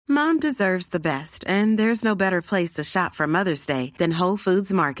Mom deserves the best, and there's no better place to shop for Mother's Day than Whole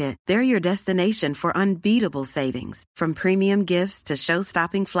Foods Market. They're your destination for unbeatable savings, from premium gifts to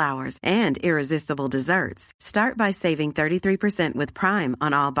show-stopping flowers and irresistible desserts. Start by saving 33% with Prime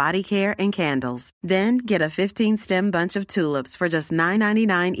on all body care and candles. Then get a 15-stem bunch of tulips for just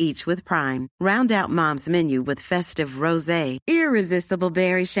 $9.99 each with Prime. Round out Mom's menu with festive rosé, irresistible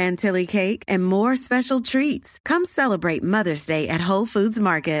berry chantilly cake, and more special treats. Come celebrate Mother's Day at Whole Foods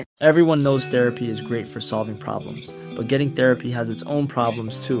Market. Everyone knows therapy is great for solving problems, but getting therapy has its own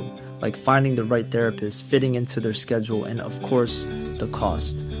problems too, like finding the right therapist, fitting into their schedule, and of course, the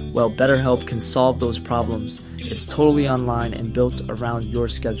cost. Well, BetterHelp can solve those problems. It's totally online and built around your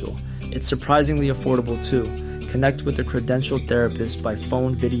schedule. It's surprisingly affordable too. Connect with a credentialed therapist by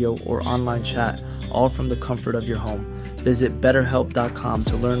phone, video, or online chat, all from the comfort of your home. Visit BetterHelp.com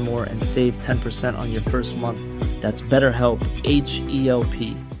to learn more and save 10% on your first month. That's BetterHelp,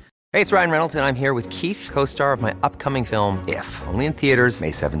 H-E-L-P. Hey, it's Ryan Reynolds, and I'm here with Keith, co-star of my upcoming film, If, only in theaters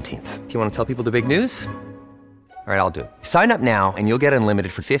May 17th. Do you want to tell people the big news? All right, I'll do it. Sign up now and you'll get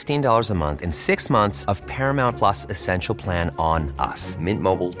unlimited for $15 a month and 6 months of Paramount Plus Essential Plan on us.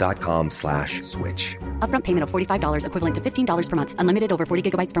 MintMobile.com/switch. Upfront payment of $45 equivalent to $15 per month. Unlimited over 40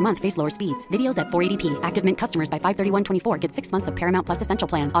 gigabytes per month. Face lower speeds. Videos at 480p. Active Mint customers by 531.24 get 6 months of Paramount Plus Essential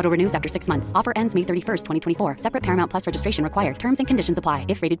Plan. Auto renews after 6 months. Offer ends May 31st, 2024. Separate Paramount Plus registration required. Terms and conditions apply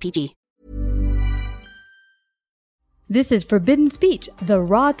if rated PG. This is Forbidden Speech, the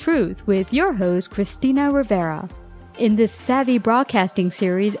raw truth, with your host, Christina Rivera. In this Savvy Broadcasting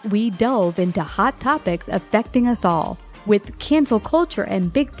series, we delve into hot topics affecting us all. With cancel culture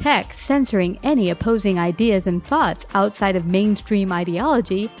and big tech censoring any opposing ideas and thoughts outside of mainstream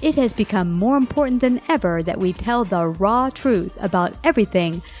ideology, it has become more important than ever that we tell the raw truth about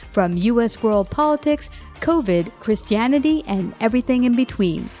everything from U.S. world politics, COVID, Christianity, and everything in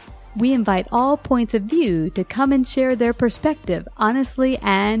between. We invite all points of view to come and share their perspective honestly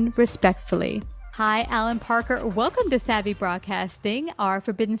and respectfully. Hi, Allan Parker. Welcome to Savvy Broadcasting, our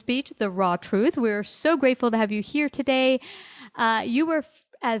Forbidden Speech, the raw truth. We're so grateful to have you here today. You were,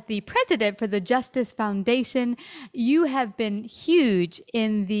 as the president for the Justice Foundation, you have been huge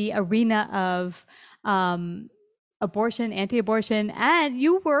in the arena of abortion, anti-abortion, and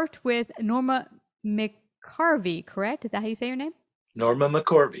you worked with Norma McCorvey, correct? Is that how you say your name? Norma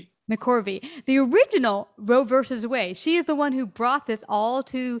McCorvey. McCorvey, the original Roe versus Wade. She is the one who brought this all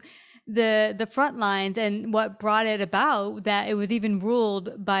to the front lines, and what brought it about that it was even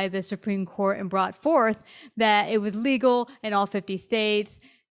ruled by the Supreme Court and brought forth that it was legal in all 50 states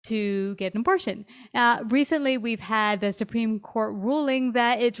to get an abortion. Recently, we've had the Supreme Court ruling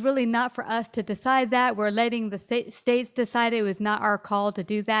that it's really not for us to decide that. We're letting the states decide. It was not our call to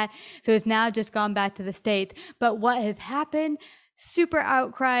do that. So it's now just gone back to the states. But what has happened? Super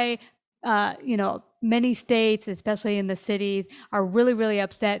outcry. Many states, especially in the cities, are really, really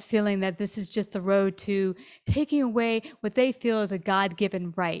upset, feeling that this is just the road to taking away what they feel is a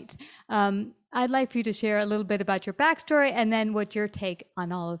God-given right. I'd like for you to share a little bit about your backstory and then what your take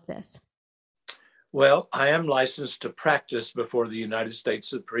on all of this. Well, I am licensed to practice before the United States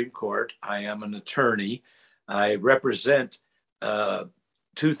Supreme Court. I am an attorney. I represent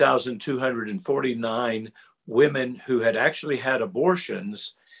 2,249 women who had actually had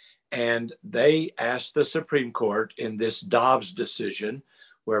abortions, and they asked the Supreme Court in this Dobbs decision,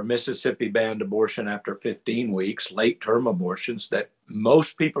 where Mississippi banned abortion after 15 weeks, late-term abortions that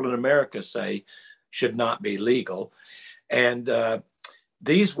most people in America say should not be legal. And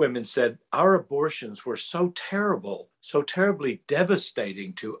these women said, our abortions were so terrible, so terribly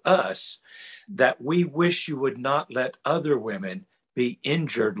devastating to us, that we wish you would not let other women be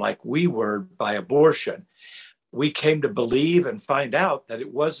injured like we were by abortion. We came to believe and find out that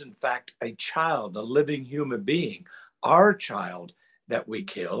it was, in fact, a child, a living human being, our child, that we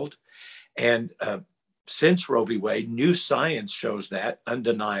killed. And since Roe v. Wade, new science shows that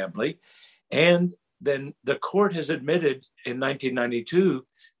undeniably. And then the court has admitted in 1992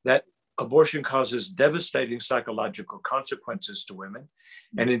 that abortion causes devastating psychological consequences to women.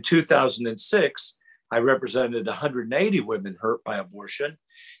 And in 2006, I represented 180 women hurt by abortion.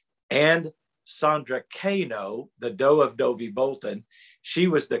 And Sandra Kano, the Doe of Doe v. Bolton, she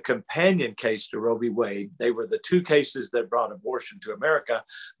was the companion case to Roe v. Wade. They were the two cases that brought abortion to America.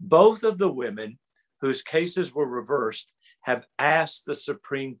 Both of the women whose cases were reversed have asked the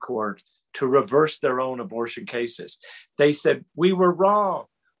Supreme Court to reverse their own abortion cases. They said, we were wrong.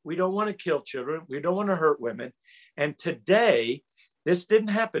 We don't want to kill children. We don't want to hurt women. And today, this didn't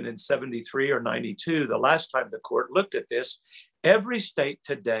happen in 73 or 92, the last time the court looked at this. Every state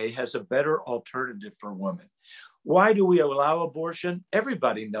today has a better alternative for women. Why do we allow abortion?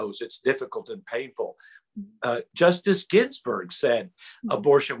 Everybody knows it's difficult and painful. Justice Ginsburg said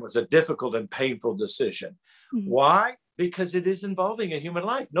abortion was a difficult and painful decision. Why? Because it is involving a human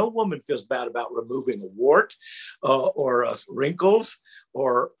life. No woman feels bad about removing a wart or wrinkles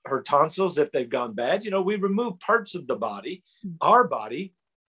or her tonsils if they've gone bad. You know, we remove parts of the body. Our body,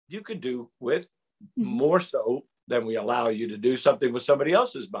 you can do with more so than we allow you to do something with somebody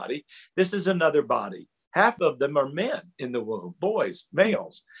else's body. This is another body. Half of them are men in the womb, boys,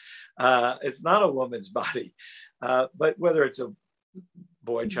 males. It's not a woman's body. But whether it's a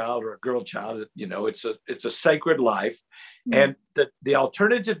boy child or a girl child, you know, it's a sacred life. And the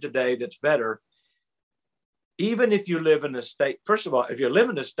alternative today that's better, even if you live in a state, first of all, if you live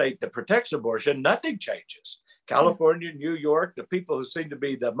in a state that protects abortion, nothing changes. California, New York, the people who seem to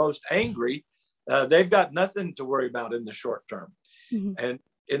be the most angry, they've got nothing to worry about in the short term. And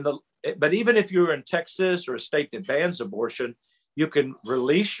but even if you're in Texas or a state that bans abortion, you can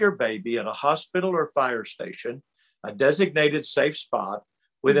release your baby at a hospital or fire station, a designated safe spot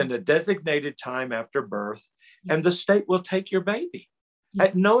within a designated time after birth, and the state will take your baby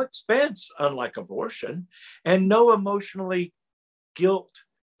at no expense, unlike abortion, and no emotionally guilt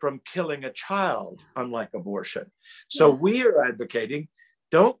from killing a child, unlike abortion. So we are advocating,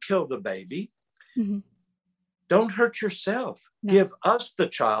 don't kill the baby. Don't hurt yourself. Give us the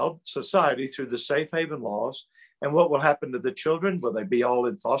child, society, through the safe haven laws. And what will happen to the children? Will they be all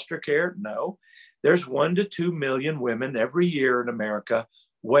in foster care? No. There's 1 to 2 million women every year in America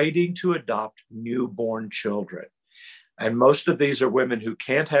waiting to adopt newborn children. And most of these are women who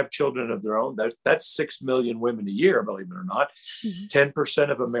can't have children of their own. That's 6 million women a year, believe it or not. 10%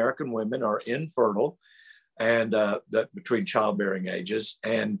 of American women are infertile and between childbearing ages.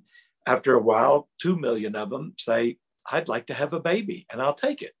 And after a while, 2 million of them say, I'd like to have a baby and I'll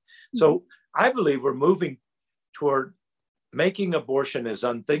take it. So I believe we're moving toward making abortion as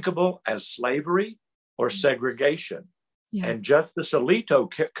unthinkable as slavery or segregation. And Justice Alito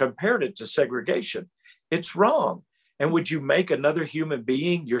compared it to segregation. It's wrong. And would you make another human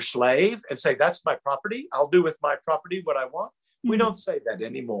being your slave and say, that's my property? I'll do with my property what I want? We don't say that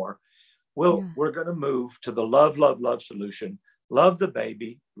anymore. We're going to move to the love, love, love solution. Love the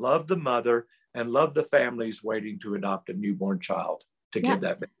baby, love the mother, and love the families waiting to adopt a newborn child to give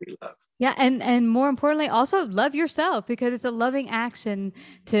that baby love. Yeah, and more importantly, also love yourself, because it's a loving action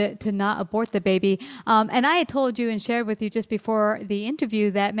to not abort the baby. And I had told you and shared with you just before the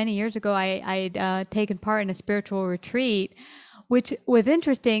interview that many years ago I'd taken part in a spiritual retreat, which was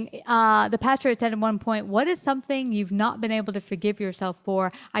interesting. The pastor had said at one point, what is something you've not been able to forgive yourself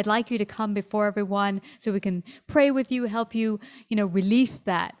for? I'd like you to come before everyone so we can pray with you, help you, release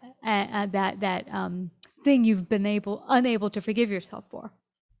that thing you've been unable to forgive yourself for.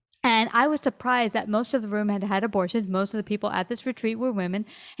 And I was surprised that most of the room had had abortions. Most of the people at this retreat were women,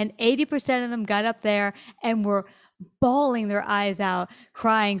 and 80% of them got up there and were bawling their eyes out,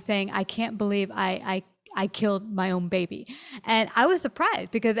 crying, saying, I can't believe I killed my own baby. And I was surprised,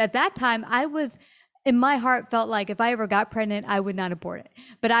 because at that time I was, in my heart, felt like if I ever got pregnant, I would not abort it.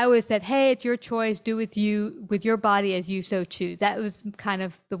 But I always said, hey, it's your choice, do with your body as you so choose. That was kind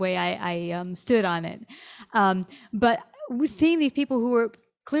of the way I stood on it. But seeing these people who were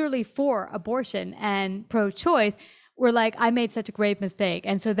clearly for abortion and pro-choice were like, I made such a grave mistake.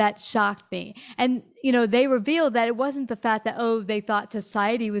 And so that shocked me. And, they revealed that it wasn't the fact that, they thought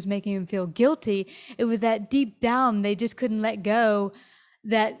society was making them feel guilty. It was that deep down, they just couldn't let go,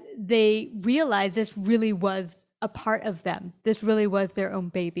 that they realized this really was a part of them. This really was their own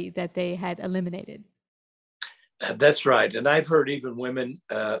baby that they had eliminated. That's right. And I've heard even women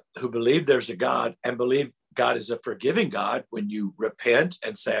who believe there's a God and believe God is a forgiving God, when you repent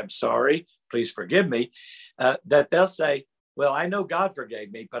and say, I'm sorry, please forgive me, that they'll say, well, I know God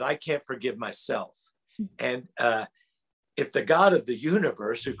forgave me, but I can't forgive myself. And if the God of the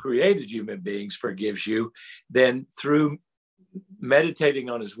universe who created human beings forgives you, then through meditating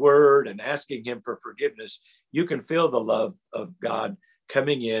on his word and asking him for forgiveness, you can feel the love of God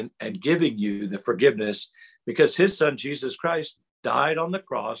coming in and giving you the forgiveness, because his son, Jesus Christ, died on the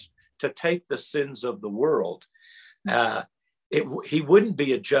cross to take the sins of the world. He wouldn't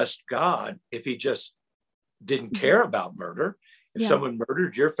be a just God if he just didn't care about murder. If someone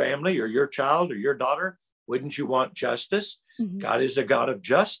murdered your family or your child or your daughter, wouldn't you want justice? God is a God of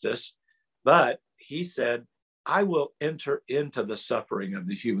justice, but he said, I will enter into the suffering of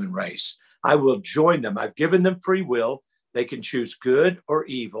the human race. I will join them. I've given them free will. They can choose good or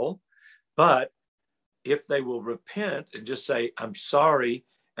evil, but if they will repent and just say, I'm sorry,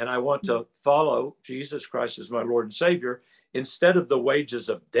 and I want to follow Jesus Christ as my Lord and Savior, instead of the wages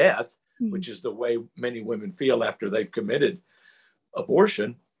of death, which is the way many women feel after they've committed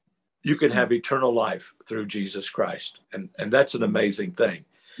abortion, you can have eternal life through Jesus Christ. And that's an amazing thing.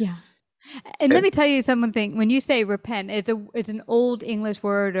 Yeah. And let me tell you something. When you say repent, it's an old English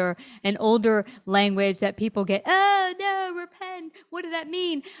word or an older language that people get, oh no, repent. What does that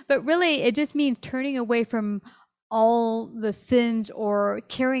mean? But really, it just means turning away from all the sins or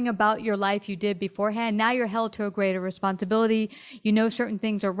caring about your life you did beforehand. Now you're held to a greater responsibility. You know certain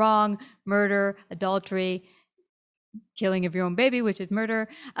things are wrong: murder, adultery, killing of your own baby, which is murder.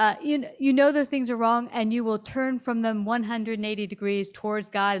 You know those things are wrong, and you will turn from them 180 degrees towards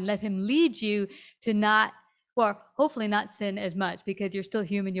God and let him lead you to not, or hopefully not sin as much, because you're still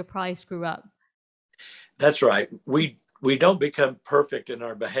human. You'll probably screw up. That's right. We don't become perfect in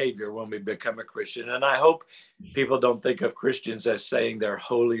our behavior when we become a Christian. And I hope people don't think of Christians as saying they're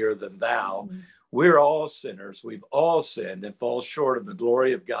holier than thou. Mm-hmm. We're all sinners. We've all sinned and fall short of the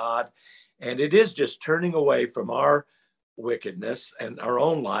glory of God. And it is just turning away from our wickedness and our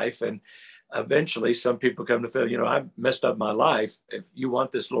own life. And eventually some people come to feel, I've messed up my life. If you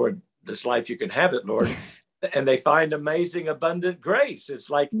want this, Lord, this life, you can have it, Lord. And they find amazing, abundant grace. It's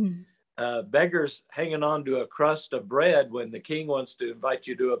like beggars hanging on to a crust of bread when the king wants to invite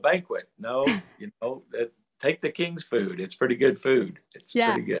you to a banquet. No, take the king's food. It's pretty good food. It's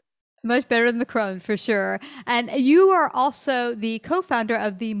pretty good. Much better than the crumbs, for sure. And you are also the co-founder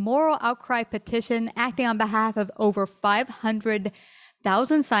of the Moral Outcry Petition, acting on behalf of over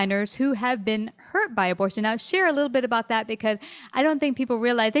 500,000 signers who have been hurt by abortion. Now, share a little bit about that, because I don't think people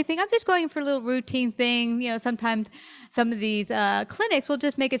realize. They think, I'm just going for a little routine thing. Sometimes some of these clinics will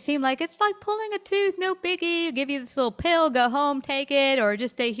just make it seem like it's like pulling a tooth, no biggie. Give you this little pill, go home, take it, or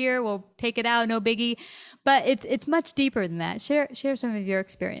just stay here, we'll take it out, no biggie. But it's much deeper than that. Share some of your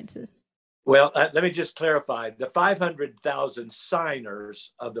experiences. Well, let me just clarify. The 500,000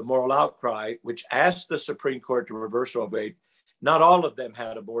 signers of the Moral Outcry, which asked the Supreme Court to reverse Roe v. Wade, not all of them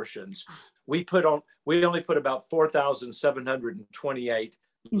had abortions. We only put about 4,728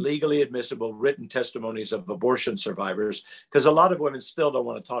 legally admissible written testimonies of abortion survivors, because a lot of women still don't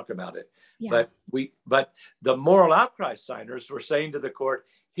want to talk about it. Yeah. But the Moral Outcry signers were saying to the court,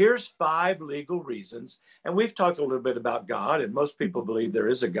 here's 5 legal reasons. And we've talked a little bit about God, and most people believe there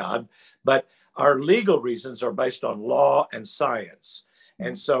is a God, but our legal reasons are based on law and science.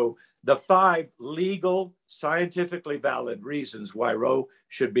 And so the 5 legal, scientifically valid reasons why Roe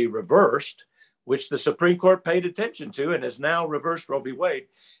should be reversed, which the Supreme Court paid attention to and has now reversed Roe v. Wade,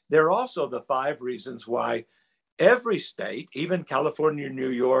 they're also the 5 reasons why every state, even California, New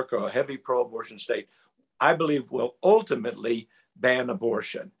York, or a heavy pro-abortion state, I believe will ultimately ban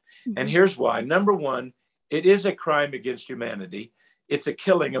abortion. And here's why. Number one, it is a crime against humanity. It's a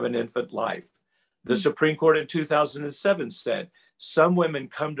killing of an infant life. The Supreme Court in 2007 said, some women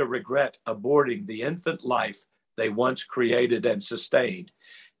come to regret aborting the infant life they once created and sustained.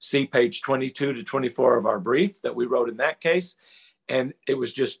 See page 22 to 24 of our brief that we wrote in that case. And it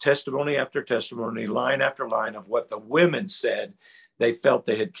was just testimony after testimony, line after line of what the women said they felt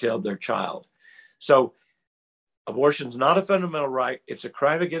they had killed their child. So abortion is not a fundamental right. It's a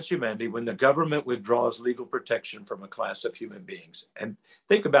crime against humanity when the government withdraws legal protection from a class of human beings. And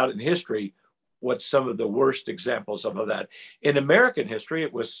think about it in history, what some of the worst examples of that. In American history,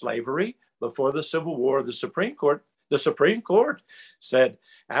 it was slavery. Before the Civil War, the Supreme Court said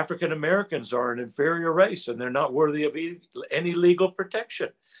African Americans are an inferior race and they're not worthy of any legal protection.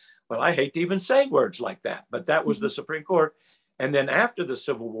 Well, I hate to even say words like that, but that was the Supreme Court. And then after the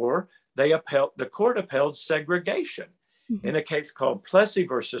Civil War, the court upheld segregation in a case called Plessy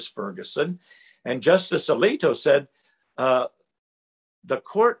versus Ferguson. And Justice Alito said, the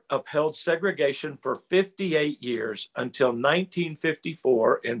court upheld segregation for 58 years until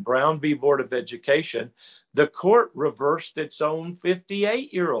 1954 in Brown v. Board of Education. The court reversed its own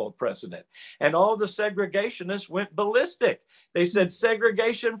 58-year-old precedent. And all the segregationists went ballistic. They said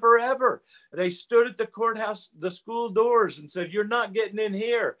segregation forever. They stood at the courthouse, the school doors, and said, you're not getting in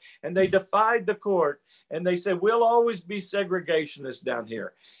here. And they defied the court. And they said, we'll always be segregationists down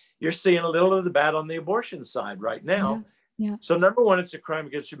here. You're seeing a little of the bad on the abortion side right now. Yeah. So number one, it's a crime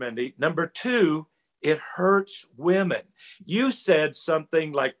against humanity. Number two, it hurts women. You said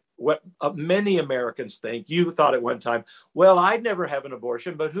something like what many Americans think. You thought at one time, well, I'd never have an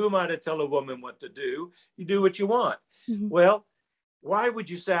abortion, but who am I to tell a woman what to do? You do what you want. Well, why would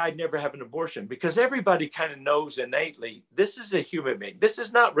you say I'd never have an abortion? Because everybody kind of knows innately, this is a human being. This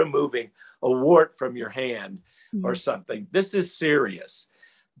is not removing a wart from your hand or something. This is serious.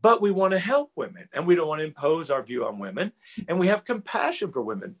 But we want to help women, and we don't want to impose our view on women, and we have compassion for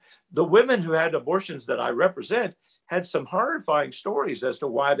women. The women who had abortions that I represent had some horrifying stories as to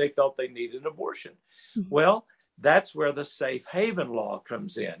why they felt they needed an abortion. Mhm. Well, that's where the safe haven law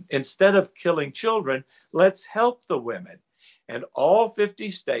comes in. Instead of killing children, let's help the women. And all 50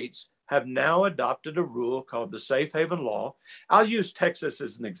 states have now adopted a rule called the safe haven law. I'll use Texas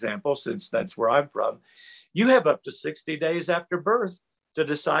as an example, since that's where I'm from. You have up to 60 days after birth to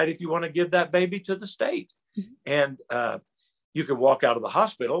decide if you want to give that baby to the state. Mhm. And you can walk out of the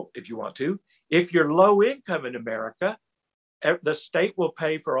hospital if you want to. If you're low income in America, the state will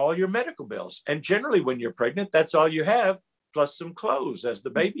pay for all your medical bills. And generally, when you're pregnant, that's all you have, plus some clothes as the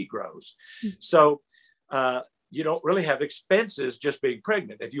baby grows. So you don't really have expenses just being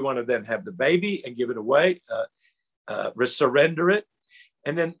pregnant. If you want to then have the baby and give it away, surrender it.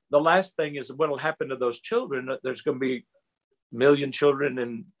 And then the last thing is what will happen to those children. There's going to be a million children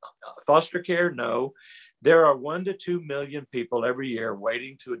in foster care? No. There are 1 to 2 million people every year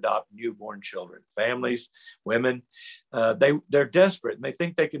waiting to adopt newborn children, families, women. They're desperate and they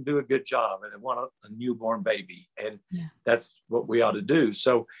think they can do a good job and they want a newborn baby. And that's what we ought to do.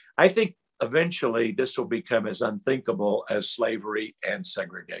 So I think eventually this will become as unthinkable as slavery and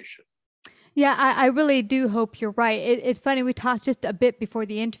segregation. Yeah, I really do hope you're right. It's funny, we talked just a bit before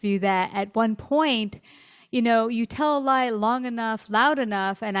the interview that at one point, you tell a lie long enough, loud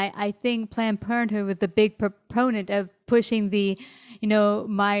enough, and I think Planned Parenthood was the big proponent of pushing the,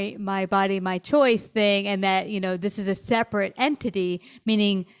 my body, my choice thing, and that, this is a separate entity,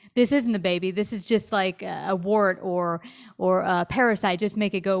 meaning this isn't a baby. This is just like a wart or a parasite. Just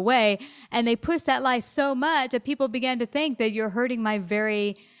make it go away. And they pushed that lie so much that people began to think that you're hurting my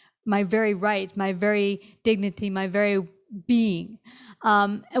very rights, my very dignity, my very being.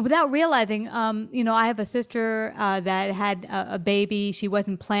 And without realizing, I have a sister that had a baby. She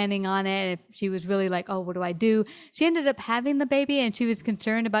wasn't planning on it. She was really like, oh, what do I do? She ended up having the baby and she was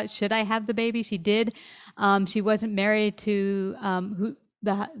concerned about, should I have the baby? She did. She wasn't married to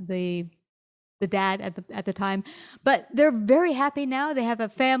the dad at the time, but they're very happy now. They have a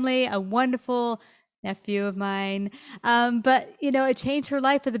family, a wonderful nephew of mine. But it changed her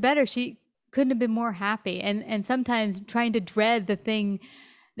life for the better. She couldn't have been more happy. And sometimes trying to dread the thing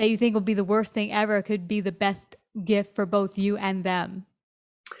that you think will be the worst thing ever could be the best gift for both you and them.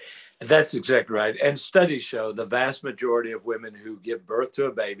 That's exactly right. And studies show the vast majority of women who give birth to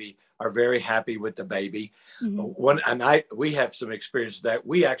a baby are very happy with the baby. Mm-hmm. We have some experience with that.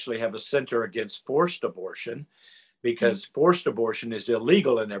 We actually have a center against forced abortion because forced abortion is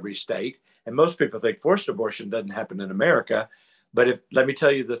illegal in every state. And most people think forced abortion doesn't happen in America. But let me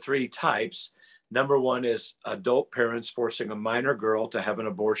tell you the 3 types. Number 1 is adult parents forcing a minor girl to have an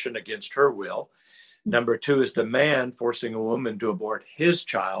abortion against her will. Number 2 is the man forcing a woman to abort his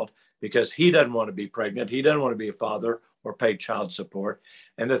child because he doesn't want to be pregnant. He doesn't want to be a father or pay child support.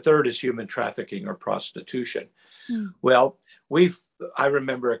 And the 3rd is human trafficking or prostitution. Well, I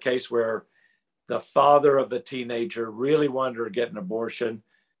remember a case where the father of the teenager really wanted her to get an abortion.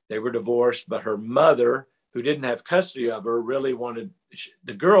 They were divorced, but her mother, who didn't have custody of her, really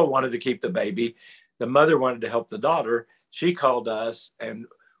the girl wanted to keep the baby. The mother wanted to help the daughter. She called us and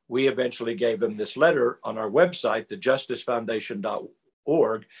we eventually gave them this letter on our website, thejusticefoundation.org.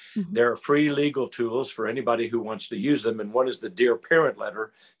 Mm-hmm. There are free legal tools for anybody who wants to use them. And one is the Dear Parent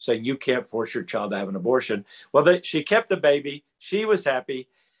letter saying you can't force your child to have an abortion. Well, she kept the baby. She was happy.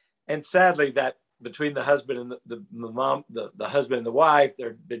 And sadly, that between the husband and the mom, the husband and the wife, there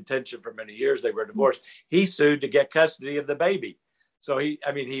had been tension for many years. They were divorced. He sued to get custody of the baby. So he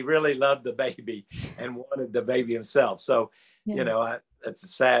really loved the baby and wanted the baby himself. So,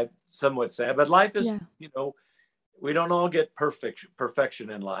 it's somewhat sad, but life is, we don't all get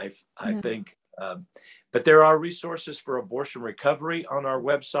perfection in life, I think. But there are resources for abortion recovery on our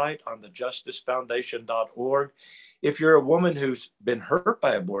website on thejusticefoundation.org. If you're a woman who's been hurt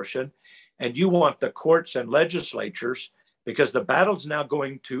by abortion, and you want the courts and legislatures, because the battle's now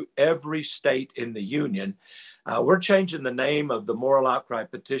going to every state in the union. We're changing the name of the Moral Outcry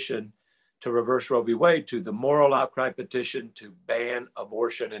Petition to reverse Roe v. Wade to the Moral Outcry Petition to ban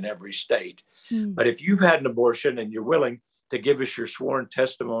abortion in every state. But if you've had an abortion and you're willing to give us your sworn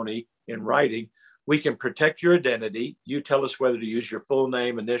testimony in writing, we can protect your identity. You tell us whether to use your full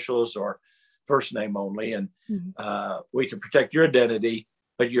name, initials, or first name only, and we can protect your identity.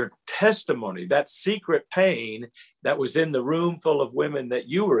 But your testimony, that secret pain that was in the room full of women that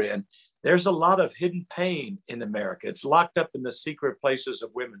you were in, there's a lot of hidden pain in America. It's locked up in the secret places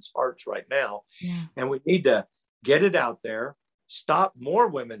of women's hearts right now. Yeah. And we need to get it out there, stop more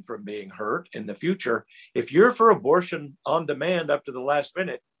women from being hurt in the future. If you're for abortion on demand up to the last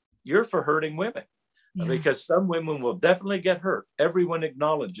minute, you're for hurting women because some women will definitely get hurt. Everyone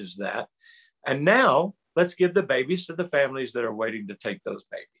acknowledges that. And now let's give the babies to the families that are waiting to take those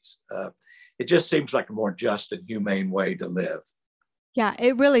babies. It just seems like a more just and humane way to live. Yeah,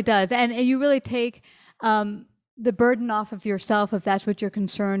 it really does. And you really take the burden off of yourself if that's what you're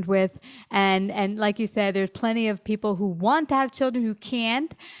concerned with. And like you said, there's plenty of people who want to have children who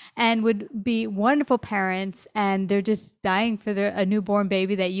can't and would be wonderful parents, and they're just dying for a newborn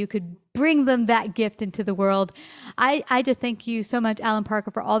baby that you could bring them that gift into the world. I just thank you so much, Allan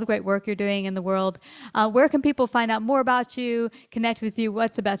Parker, for all the great work you're doing in the world. Where can people find out more about you, connect with you?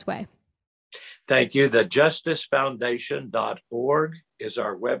 What's the best way? Thank you. The justicefoundation.org is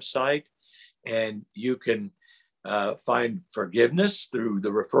our website, and you can find forgiveness through the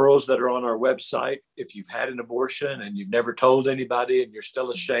referrals that are on our website. If you've had an abortion and you've never told anybody and you're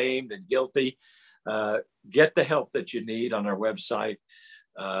still ashamed and guilty, get the help that you need on our website.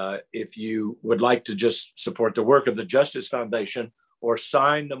 If you would like to just support the work of the Justice Foundation or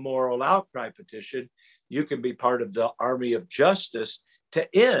sign the Moral Outcry petition, you can be part of the Army of Justice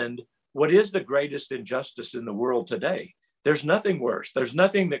to end what is the greatest injustice in the world today. There's nothing worse. There's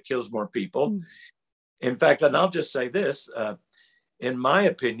nothing that kills more people. In fact, and I'll just say this, in my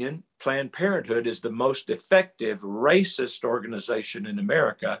opinion, Planned Parenthood is the most effective racist organization in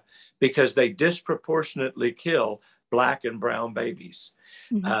America because they disproportionately kill Black and brown babies.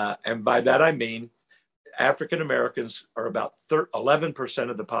 And by that, I mean, African Americans are about 11%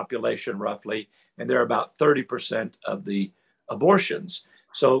 of the population, roughly, and they're about 30% of the abortions.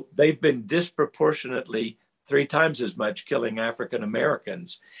 So they've been disproportionately 3 times as much killing African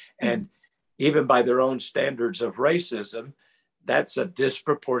Americans. And even by their own standards of racism, that's a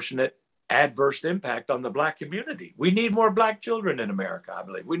disproportionate adverse impact on the Black community. We need more Black children in America, I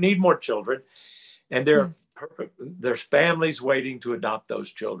believe. We need more children. And there's families waiting to adopt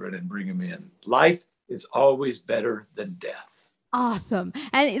those children and bring them in. Life is always better than death. Awesome.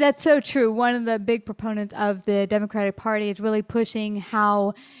 And that's so true. One of the big proponents of the Democratic Party is really pushing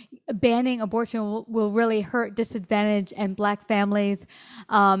how banning abortion will really hurt, disadvantage, and Black families.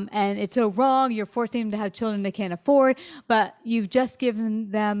 And it's so wrong. You're forcing them to have children they can't afford, but you've just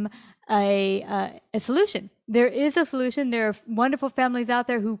given them a solution. There is a solution. There are wonderful families out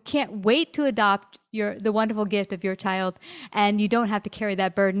there who can't wait to adopt the wonderful gift of your child, and you don't have to carry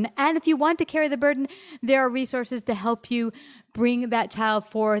that burden. And if you want to carry the burden, there are resources to help you bring that child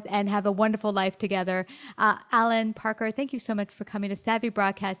forth and have a wonderful life together. Allan Parker, thank you so much for coming to Savvy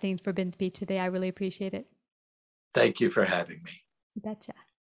Broadcasting's Forbidden Speech today. I really appreciate it. Thank you for having me. You betcha.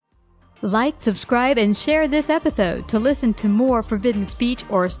 Like, subscribe, and share this episode. To listen to more Forbidden Speech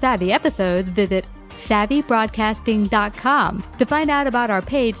or Savvy episodes, visit SavvyBroadcasting.com. To find out about our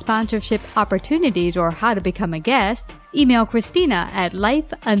paid sponsorship opportunities or how to become a guest, email Christina at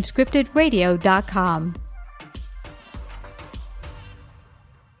lifeunscriptedradio.com.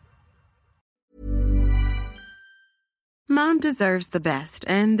 Mom deserves the best,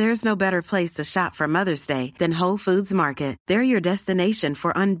 and there's no better place to shop for Mother's Day than Whole Foods Market. They're your destination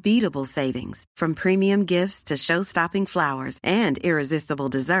for unbeatable savings, from premium gifts to show-stopping flowers and irresistible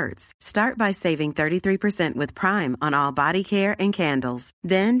desserts. Start by saving 33% with Prime on all body care and candles.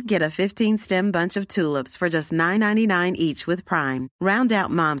 Then get a 15-stem bunch of tulips for just $9.99 each with Prime. Round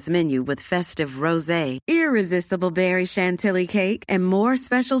out Mom's menu with festive rosé, irresistible berry chantilly cake, and more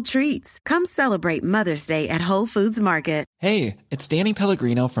special treats. Come celebrate Mother's Day at Whole Foods Market. Hey, it's Danny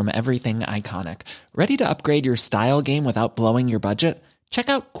Pellegrino from Everything Iconic. Ready to upgrade your style game without blowing your budget? Check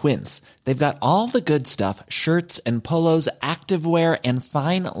out Quince. They've got all the good stuff, shirts and polos, activewear, and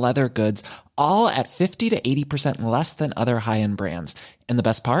fine leather goods, all at 50 to 80% less than other high-end brands. And the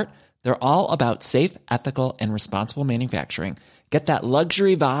best part? They're all about safe, ethical, and responsible manufacturing. Get that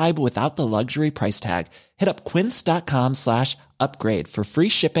luxury vibe without the luxury price tag. Hit up quince.com/upgrade for free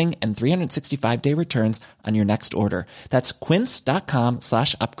shipping and 365-day returns on your next order. That's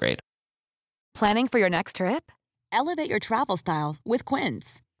quince.com/upgrade. Planning for your next trip? Elevate your travel style with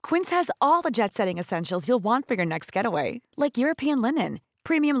Quince. Quince has all the jet-setting essentials you'll want for your next getaway, like European linen,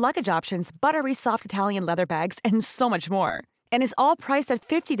 premium luggage options, buttery soft Italian leather bags, and so much more. And is all priced at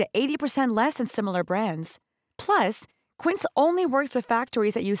 50 to 80% less than similar brands. Plus, Quince only works with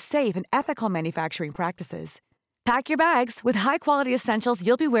factories that use safe and ethical manufacturing practices. Pack your bags with high-quality essentials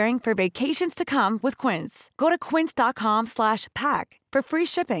you'll be wearing for vacations to come with Quince. Go to quince.com/pack for free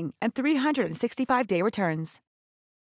shipping and 365-day returns.